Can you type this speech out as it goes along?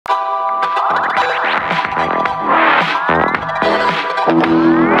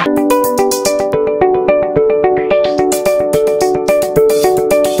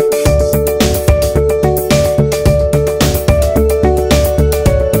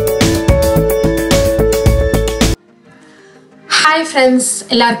friends,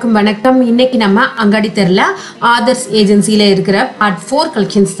 எல்லாருக்கும் வணக்கம். இன்னைக்கு நம்ம அங்காடி தெருல ஆதர்ஸ் ஏஜென்சில இருக்கிற பார்ட் 4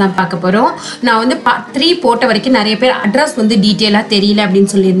 கலெக்ஷன்ஸ் தான் பார்க்க போறோம். நான் வந்து பார்ட் 3 போட்ட வரைக்கும் நிறைய பேர் அட்ரஸ் வந்து டீடைலா தெரியல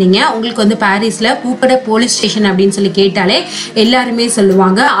அப்படின்னு சொல்லியிருந்தீங்க. உங்களுக்கு வந்து பாரிஸ்ல பூக்கடை போலீஸ் ஸ்டேஷன் அப்படின்னு சொல்லி கேட்டாலே எல்லாருமே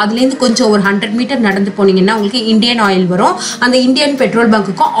சொல்லுவாங்க. அதுலேருந்து கொஞ்சம் ஒரு 100 மீட்டர் நடந்து போனீங்கன்னா உங்களுக்கு இந்தியன் ஆயில் வரும். அந்த இந்தியன் பெட்ரோல்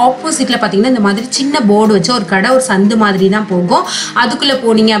பங்குக்கும் ஆப்போசிட்ல பார்த்தீங்கன்னா இந்த மாதிரி சின்ன போர்டு வச்சு ஒரு கடை, ஒரு சந்து மாதிரி தான் போகும். அதுக்குள்ள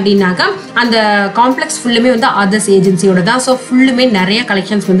போனீங்க அப்படின்னாக்கா அந்த காம்ப்ளெக்ஸ் ஃபுல்லுமே வந்து ஆதர்ஸ் ஏஜென்சியோட தான். ஸோ ஃபுல்லுமே நிறைய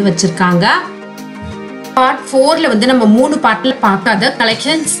கலெக்ஷன்ஸ் வந்து வச்சிருக்காங்க. பார்ட் 4ல வந்து நம்ம 3 பார்ட்ல பார்க்காத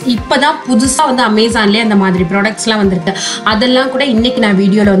கலெக்ஷன்ஸ் இப்பதான் புதுசா வந்து அமேசான்லயே அந்த மாதிரி ப்ராடக்ட்ஸ்லாம் வந்திருக்கு. அதெல்லாம் கூட இன்னைக்கு நான்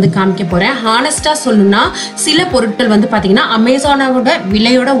வீடியோல வந்து காமிக்க போறேன். ஹானஸ்டா சொல்லணும்னா சில பொருட்கள் வந்து பாத்தீங்கன்னா அமேசானோட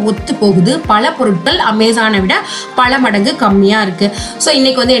விலையோட ஒத்து போகுது. பல பொருட்கள் அமேசானை விட பல மடங்கு கம்மியா இருக்கு. ஸோ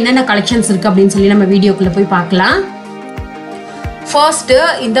இன்னைக்கு வந்து என்னென்ன கலெக்ஷன்ஸ் இருக்கு அப்படின்னு சொல்லி நம்ம வீடியோக்குள்ள போய் பார்க்கலாம். ஃபர்ஸ்ட்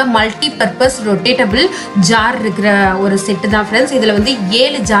இந்த மல்டி பர்பஸ் ரொட்டேட்டபிள் ஜார் இருக்கிற ஒரு செட்டு தான் ஃப்ரெண்ட்ஸ். இதில் வந்து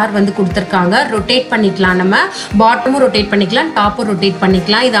 7 ஜார் வந்து கொடுத்துருக்காங்க. ரொட்டேட் பண்ணிக்கலாம், நம்ம பாட்டமும் ரொட்டேட் பண்ணிக்கலாம், டாப்பும் ரொட்டேட்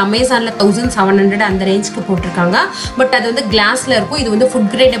பண்ணிக்கலாம். இது அமேசானில் 1700 அந்த ரேஞ்சுக்கு போட்டிருக்காங்க. பட் அது வந்து கிளாஸில் இருக்கும். இது வந்து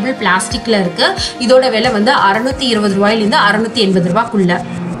ஃபுட் கிரேடபிள் பிளாஸ்டிக்கில் இருக்குது. இதோட விலை வந்து 620 ரூபாயிலேருந்து 680 ரூபாய்க்குள்ள.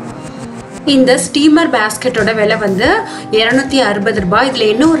 இந்த ஸ்டீமர் பேஸ்கெட்டோட விலை வந்து 260 ரூபாய்.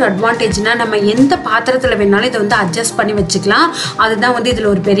 இதில் என்ன ஒரு அட்வான்டேஜ்னா நம்ம எந்த பாத்திரத்தில் வேணாலும் இதை வந்து அட்ஜஸ்ட் பண்ணி வச்சுக்கலாம். அதுதான் வந்து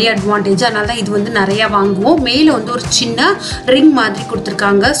இதில் ஒரு பெரிய அட்வான்டேஜ். அதனால தான் இது வந்து நிறையா வாங்குவோம். மேலே வந்து ஒரு சின்ன ரிங் மாதிரி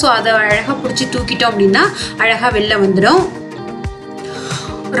கொடுத்துருக்காங்க. ஸோ அதை அழகாக பிடிச்சி தூக்கிட்டோம் அப்படின்னா அழகாக வெளில வந்துடும்.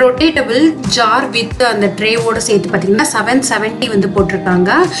 ரொட்டேட்டபிள் ஜார் வித் அந்த ட்ரேவோட சேர்த்து பார்த்தீங்கன்னா 770 வந்து போட்டிருக்காங்க.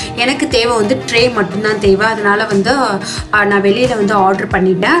 எனக்கு தேவை வந்து ட்ரே மட்டும்தான் தேவை. அதனால வந்து நான் வெளியில் வந்து ஆர்டர்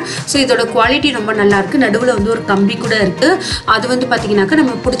பண்ணிட்டேன். ஸோ இதோட குவாலிட்டி ரொம்ப நல்லாயிருக்கு. நடுவில் வந்து ஒரு கம்பி கூட இருக்குது. அது வந்து பார்த்தீங்கன்னாக்கா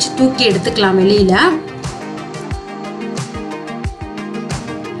நம்ம பிடிச்சி தூக்கி எடுத்துக்கலாம் வெளியில்.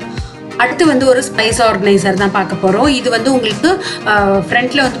 அடுத்து வந்து ஒரு ஸ்பைஸ் ஆர்கனைசர் தான் பார்க்க போகிறோம். இது வந்து உங்களுக்கு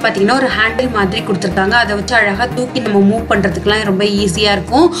ஃப்ரண்ட்டில் வந்து பார்த்தீங்கன்னா ஒரு ஹேண்டில் மாதிரி கொடுத்துருக்காங்க. அதை வச்சு அழகாக தூக்கி நம்ம மூவ் பண்ணுறதுக்குலாம் ரொம்ப ஈஸியாக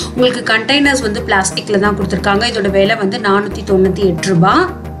இருக்கும். உங்களுக்கு கண்டெய்னர்ஸ் வந்து பிளாஸ்டிக்கில் தான் கொடுத்துருக்காங்க. இதோட விலை வந்து 498 ரூபாய்.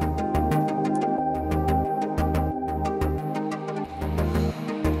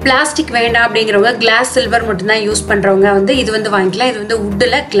 பிளாஸ்டிக் வேண்டாம் அப்படிங்கிறவங்க கிளாஸ் சில்வர் மட்டும்தான் யூஸ் பண்ணுறவங்க வந்து இது வந்து வாங்கிக்கலாம். இது வந்து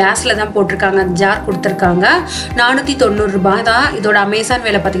வுட்டில் கிளாஸில் தான் போட்டிருக்காங்க. அந்த ஜார் கொடுத்துருக்காங்க. 490 ரூபாய் தான். இதோட அமேசான்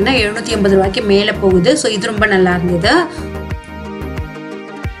விலை பார்த்தீங்கன்னா 780 ரூபாய்க்கு மேலே போகுது. ஸோ இது ரொம்ப நல்லா இருந்தது.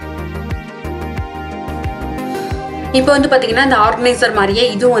 இப்போ வந்து பார்த்தீங்கன்னா இந்த ஆர்கனைசர் மாதிரியே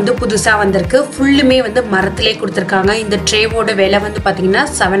இதுவும் வந்து புதுசாக வந்திருக்கு. ஃபுல்லுமே வந்து மரத்திலே கொடுத்துருக்காங்க. இந்த ட்ரேவோட விலை வந்து பார்த்தீங்கன்னா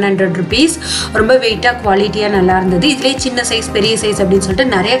 700 ருபீஸ். ரொம்ப வெயிட்டாக குவாலிட்டியாக நல்லா இருந்தது. இதுலேயே சின்ன சைஸ் பெரிய சைஸ் அப்படின்னு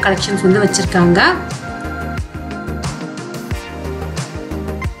சொல்லிட்டு நிறைய கலெக்ஷன்ஸ் வந்து வச்சுருக்காங்க.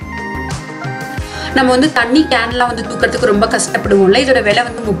 நம்ம வந்து தண்ணி கேன்லாம் வந்து தூக்கிறதுக்கு ரொம்ப கஷ்டப்படுவோம்ல. இதோட விலை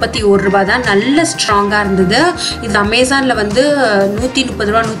வந்து 31 ரூபாய் தான். நல்ல ஸ்ட்ராங்காக இருந்தது. இது அமேசானில் வந்து 130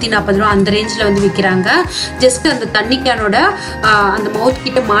 ரூபா 140 ரூபா அந்த ரேஞ்சில் வந்து விற்கிறாங்க. ஜஸ்ட் அந்த தண்ணி கேனோட அந்த மவுத்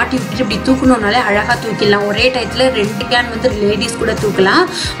கிட்ட மாட்டி விட்டுட்டு இப்படி தூக்கணுன்னாலே அழகாக தூக்கிடலாம். ஒரே டயத்தில் 2 கேன் வந்து லேடிஸ் கூட தூக்கலாம்.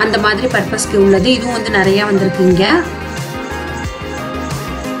 அந்த மாதிரி பர்பஸ்க்கு உள்ளது. இதுவும் வந்து நிறையா வந்திருக்குங்க.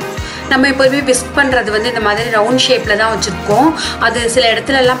 நம்ம எப்போதுமே விஸ்க் பண்ணுறது வந்து இந்த மாதிரி ரவுண்ட் ஷேப்பில் தான் வச்சுருக்கோம். அது சில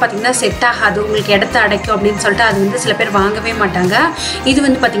இடத்துலலாம் பார்த்திங்கன்னா செட் ஆகாது, உங்களுக்கு இடத்த அடைக்கும் அப்படின்னு சொல்லிட்டு அது வந்து சில பேர் வாங்கவே மாட்டாங்க. இது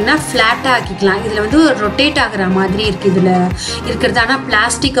வந்து பார்த்திங்கன்னா ஃப்ளாட்டாக ஆக்கிக்கலாம். இதில் வந்து ரொட்டேட் ஆகிற மாதிரி இருக்குது இதில் இருக்கிறது. ஆனால்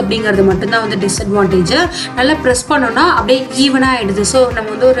பிளாஸ்டிக் அப்படிங்கிறது மட்டும்தான் வந்து டிஸ்அட்வான்டேஜ். நல்லா ப்ரெஸ் பண்ணோன்னா அப்படியே ஈவனாக ஆகிடுது. ஸோ நம்ம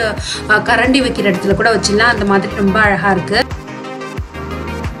வந்து ஒரு கரண்டி வைக்கிற இடத்துல கூட வச்சிடலாம். அந்த மாதிரி ரொம்ப அழகாக இருக்குது.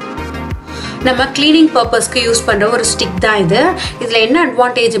 நம்ம கிளீனிங் பர்பஸ்க்கு யூஸ் பண்ணுற ஒரு ஸ்டிக் தான் இது. இதில் என்ன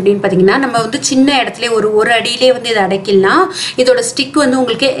அட்வான்டேஜ் அப்படின்னு பார்த்தீங்கன்னா நம்ம வந்து சின்ன இடத்துல ஒரு அடியிலே வந்து இதை அடைக்கலாம். இதோட ஸ்டிக் வந்து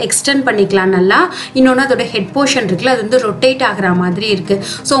உங்களுக்கு எக்ஸ்டெண்ட் பண்ணிக்கலாம் நல்லா. இன்னொன்று அதோட ஹெட் போர்ஷன் இருக்குல்ல, அது வந்து ரொட்டேட் ஆகிற மாதிரி இருக்குது.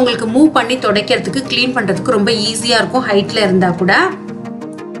 ஸோ உங்களுக்கு மூவ் பண்ணி துடைக்கிறதுக்கு க்ளீன் பண்ணுறதுக்கு ரொம்ப ஈஸியாக இருக்கும் ஹைட்டில் இருந்தால் கூட.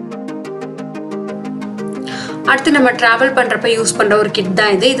 அடுத்து நம்ம ட்ராவல் பண்ணுறப்ப யூஸ் பண்ணுற ஒரு கிட்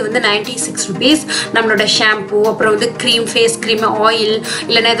தான் இது. இது வந்து 96 ருபீஸ். நம்மளோட ஷாம்பூ, அப்புறம் வந்து க்ரீம், ஃபேஸ் க்ரீம், ஆயில்,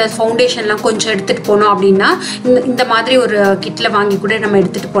 இல்லைன்னா ஏதாவது ஃபவுண்டேஷன்லாம் கொஞ்சம் எடுத்துகிட்டு போனோம் அப்படின்னா இந்த மாதிரி ஒரு கிட்டில் வாங்கி கூட நம்ம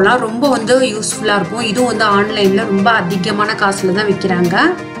எடுத்துகிட்டு போகலாம். ரொம்ப வந்து யூஸ்ஃபுல்லாக இருக்கும். இதுவும் வந்து ஆன்லைனில் ரொம்ப அதிகமான காசில் தான் விற்கிறாங்க.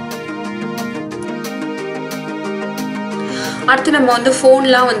 அடுத்து நம்ம வந்து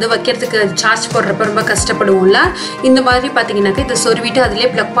ஃபோன்லாம் வந்து வைக்கிறதுக்கு சார்ஜ் போடுறப்ப ரொம்ப கஷ்டப்படுவோம்ல. இந்த மாதிரி பார்த்தீங்கன்னாக்கா இதை சொருவிட்டு அதிலே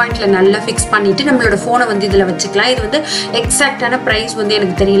ப்ளக் பாயிண்டில் நல்லா ஃபிக்ஸ் பண்ணிவிட்டு நம்மளோட ஃபோனை வந்து இதில் வச்சுக்கலாம். இது வந்து எக்ஸாக்டான ப்ரைஸ் வந்து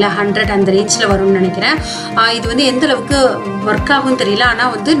எனக்கு தெரியல, 100 அந்த ரேஞ்சில் வரும்னு நினைக்கிறேன். இது வந்து எந்த அளவுக்கு ஒர்க் ஆகும் தெரியல,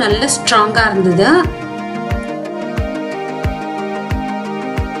 ஆனால் வந்து நல்ல ஸ்ட்ராங்காக இருந்தது.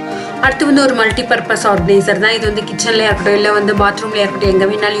 அடுத்து வந்து ஒரு மல்டி பர்பஸ் ஆர்கனைசர் தான். இது வந்து கிச்சன்ல இருக்கட்டும் இல்லை வந்து பாத்ரூம்ல இருக்கட்டும் எங்கே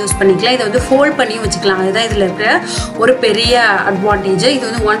வேணாலும் யூஸ் பண்ணிக்கலாம். இதை வந்து ஃபோல்ட் பண்ணி வச்சுக்கலாம். அதுதான் இதில் இருக்கிற ஒரு பெரிய அட்வான்டேஜ். இது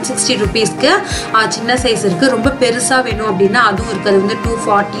வந்து 160 rupeesக்கு சின்ன சைஸ் இருக்குது. ரொம்ப பெருசாக வேணும் அப்படின்னா அதுவும் இருக்குது. அது வந்து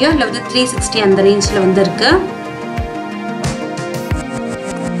 240 இல்லை வந்து 360 அந்த ரேஞ்சில் வந்து இருக்குது.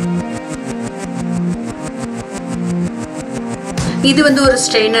 இது வந்து ஒரு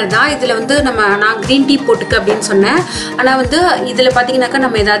ஸ்ட்ரெயினர் தான். இதில் வந்து நான் க்ரீன் டீ போட்டுக்க அப்படின்னு சொன்னேன். ஆனால் வந்து இதில் பார்த்தீங்கன்னாக்கா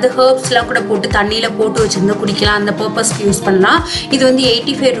நம்ம ஏதாவது ஹர்ப்ஸ்லாம் கூட போட்டு தண்ணியில் போட்டு வச்சுருந்து குடிக்கலாம். அந்த பர்பஸ்க்கு யூஸ் பண்ணலாம். இது வந்து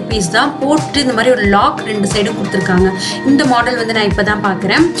 85 rupees தான். போட்டு இந்த மாதிரி ஒரு லாக் 2 சைடும் கொடுத்துருக்காங்க. இந்த மாடல் வந்து நான் இப்போ தான்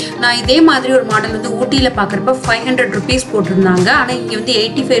பார்க்குறேன். நான் இதே மாதிரி ஒரு மாடல் வந்து ஊட்டியில் பார்க்குறப்ப 500 rupees போட்டிருந்தாங்க. ஆனால் இங்கே வந்து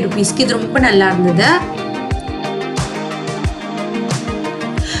 85 rupeesக்கு இது ரொம்ப நல்லா இருந்தது.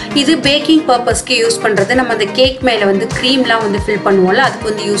 இது பேக்கிங் பர்பஸ்க்கு யூஸ் பண்ணுறது. நம்ம அந்த கேக் மேலே வந்து க்ரீம்லாம் வந்து ஃபில் பண்ணுவோம்ல, அதுக்கு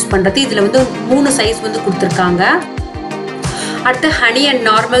வந்து யூஸ் பண்ணுறது. இதில் வந்து 3 சைஸ் வந்து கொடுத்துருக்காங்க. அடுத்து ஹனி அண்ட்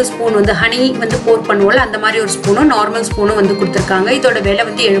நார்மல் ஸ்பூன் வந்து ஹனி வந்து போர் பண்ணுவோம்ல, அந்த மாதிரி ஒரு ஸ்பூனும் நார்மல் ஸ்பூனும் வந்து கொடுத்துருக்காங்க. இதோட விலை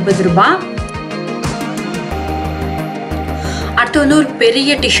வந்து 70 ரூபாய். அடுத்து வந்து ஒரு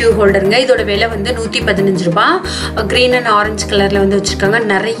பெரிய டிஷ்யூ ஹோல்டருங்க. இதோட விலை வந்து 115 ரூபாய். க்ரீன் அண்ட் ஆரஞ்சு கலரில் வந்து வச்சுருக்காங்க.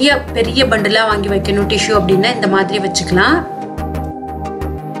 நிறைய பெரிய பண்டலாக வாங்கி வைக்கணும் டிஷ்யூ அப்படின்னா இந்த மாதிரி வச்சுக்கலாம்.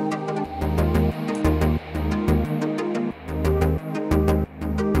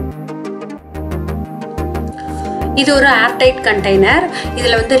 இது ஒரு ஏர்டைட் கண்டெய்னர்.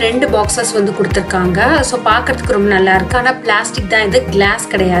 இதில் வந்து 2 பாக்ஸஸ் வந்து கொடுத்துருக்காங்க. ஸோ பார்க்குறதுக்கு ரொம்ப நல்லா இருக்குது. ஆனால் பிளாஸ்டிக் தான், இது கிளாஸ்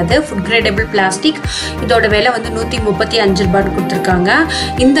கிடையாது. Food gradable plastic. இதோட விலை வந்து 135 ரூபான்னு கொடுத்துருக்காங்க.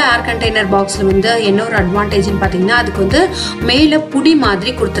 இந்த ஏர் கண்டெய்னர் பாக்ஸில் வந்து என்ன ஒரு அட்வான்டேஜ்னு பார்த்தீங்கன்னா அதுக்கு வந்து மேலே புடி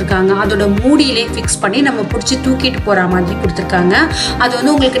மாதிரி கொடுத்துருக்காங்க. அதோட மூடியிலே ஃபிக்ஸ் பண்ணி நம்ம பிடிச்சி தூக்கிட்டு போகிற மாதிரி கொடுத்துருக்காங்க. அது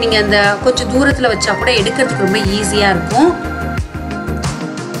வந்து உங்களுக்கு நீங்கள் அந்த கொஞ்சம் தூரத்தில் வச்சா கூட எடுக்கிறதுக்கு ரொம்ப ஈஸியாக இருக்கும்.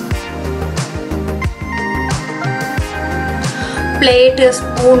 பிளேட்டு,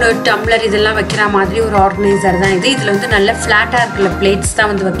 ஸ்பூனு, டம்ளர் இதெல்லாம் வைக்கிற மாதிரி ஒரு ஆர்கனைசர் தான் இது. இதில் வந்து நல்ல ஃப்ளாட்டாக இருக்கிற பிளேட்ஸ் தான்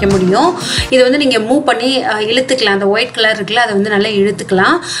வந்து வைக்க முடியும். இதை வந்து நீங்கள் மூவ் பண்ணி இழுத்துக்கலாம். அந்த ஒயிட் கலர் இருக்குல்ல, அதை வந்து நல்லா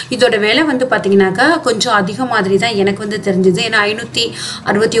இழுத்துக்கலாம். இதோட விலை வந்து பார்த்தீங்கன்னாக்கா கொஞ்சம் அதிகம் மாதிரி தான் எனக்கு வந்து தெரிஞ்சுது. ஏன்னா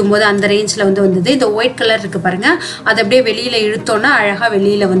 569 அந்த ரேஞ்சில் வந்து வந்தது. இந்த ஒயிட் கலர் இருக்குது பாருங்கள், அதை அப்படியே வெளியில் இழுத்தோன்னா அழகாக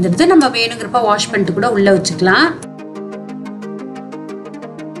வெளியில் வந்துடுது. நம்ம வேணுங்கிறப்ப வாஷ் பண்ணிட்டு கூட உள்ளே வச்சுக்கலாம்.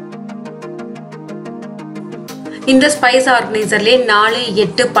 இந்த ஸ்பைஸ் ஆர்கனைசர்லேயே 4,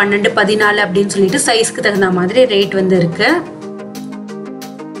 8, 12, 14 அப்படின்னு சொல்லிட்டு சைஸ்க்கு தகுந்த மாதிரி ரேட் வந்து இருக்கு.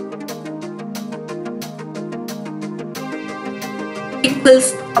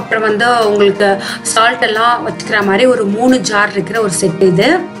 பிக்கிள்ஸ் அப்புறம் வந்து உங்களுக்கு சால்ட் எல்லாம் வச்சுக்கிற மாதிரி ஒரு 3 ஜார் இருக்கிற ஒரு செட் இது.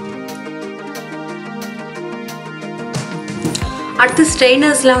 அடுத்து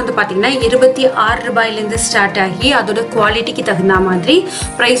ஸ்ட்ரெயினர்ஸ்லாம் வந்து பார்த்தீங்கன்னா 26 ரூபாயிலேருந்து ஸ்டார்ட் ஆகி அதோட குவாலிட்டிக்கு தகுந்த மாதிரி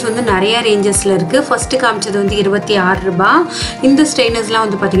ப்ரைஸ் வந்து நிறைய ரேஞ்சஸில் இருக்குது. ஃபஸ்ட்டு காமிச்சது வந்து 26 ரூபாய். இந்த ஸ்ட்ரெயினர்ஸ்லாம்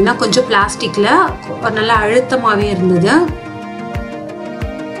வந்து பார்த்தீங்கன்னா கொஞ்சம் பிளாஸ்டிக்கில் நல்லா அழுத்தமாகவே இருந்தது.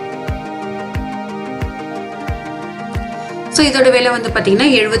 ஸோ இதோட விலை வந்து பார்த்தீங்கன்னா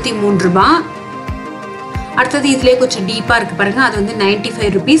 73 ரூபாய். அடுத்தது இதுலேயே கொஞ்சம் டீப்பாக இருக்குது பாருங்கள், அது வந்து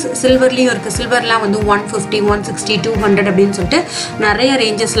 95 rupees. சில்வர்லேயும் இருக்குது. சில்வர்லாம் வந்து 150, 160, 200 அப்படின்னு சொல்லிட்டு நிறைய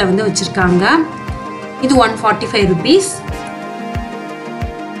ரேஞ்சஸில் வந்து வச்சுருக்காங்க. இது 145 rupees.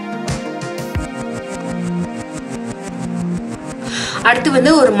 அடுத்து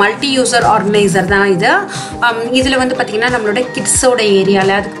வந்து ஒரு மல்டி யூசர் ஆர்கனைசர் தான் இது. இதில் வந்து பார்த்திங்கன்னா நம்மளோட கிட்ஸோட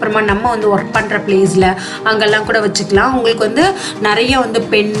ஏரியாவில், அதுக்கப்புறமா நம்ம வந்து ஒர்க் பண்ணுற பிளேஸில் அங்கெல்லாம் கூட வச்சுக்கலாம். உங்களுக்கு வந்து நிறைய வந்து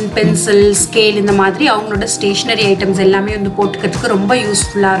பென்சில், ஸ்கேல் இந்த மாதிரி அவங்களோட ஸ்டேஷ்னரி ஐட்டம்ஸ் எல்லாமே வந்து போட்டுக்கிறதுக்கு ரொம்ப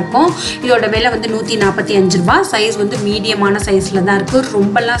யூஸ்ஃபுல்லாக இருக்கும். இதோட விலை வந்து 145 ரூபாய். சைஸ் வந்து மீடியமான சைஸில் தான் இருக்குது.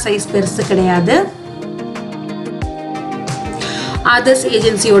 ரொம்பலாம் சைஸ் பெருசு கிடையாது. ஆதர்ஸ்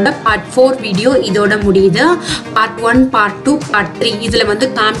ஏஜென்சியோட பார்ட் 4 வீடியோ இதோட முடியுது. பார்ட் 1, பார்ட் 2, பார்ட் 3 இதில் வந்து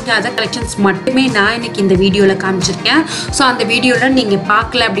காமிக்காத கலெக்ஷன்ஸ் மட்டுமே நான் இன்னைக்கு இந்த வீடியோவில் காமிச்சிருக்கேன். ஸோ அந்த வீடியோவில் நீங்கள்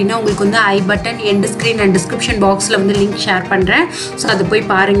பார்க்கல அப்படின்னா உங்களுக்கு வந்து ஐ button, end screen and description பாக்ஸில் வந்து லிங்க் ஷேர் பண்ணுறேன். ஸோ அதை போய்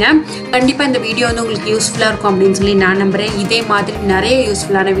பாருங்கள். கண்டிப்பாக இந்த வீடியோ வந்து உங்களுக்கு யூஸ்ஃபுல்லாக இருக்கும் அப்படின்னு சொல்லி நான் நம்புகிறேன். இதே மாதிரி நிறைய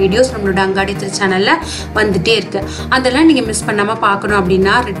யூஸ்ஃபுல்லான வீடியோஸ் நம்மளோட அங்காடி திரு சேனலில் வந்துகிட்டே இருக்குது. அதெல்லாம் நீங்கள் மிஸ் பண்ணாமல் பார்க்கணும்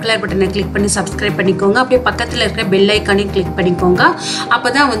அப்படின்னா ரெட் கலர் பட்டனை கிளிக் பண்ணி சப்ஸ்கிரைப் பண்ணிக்கோங்க. அப்படியே பக்கத்தில் இருக்கிற பெல் ஐக்கானையும் கிளிக் பண்ணிக்கோங்க.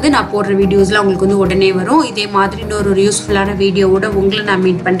 அப்பதான் வந்து நான் போடுற வீடியோஸ்லாம் உங்களுக்கு வந்து உடனே வரும். இதே மாதிரி இன்னொரு யூஸ்ஃபுல்லான வீடியோவோட உங்களை நான்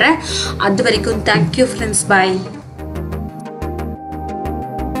மீட் பண்றேன். அது வரைக்கும் தேங்க்யூ ஃப்ரெண்ட்ஸ். பாய்.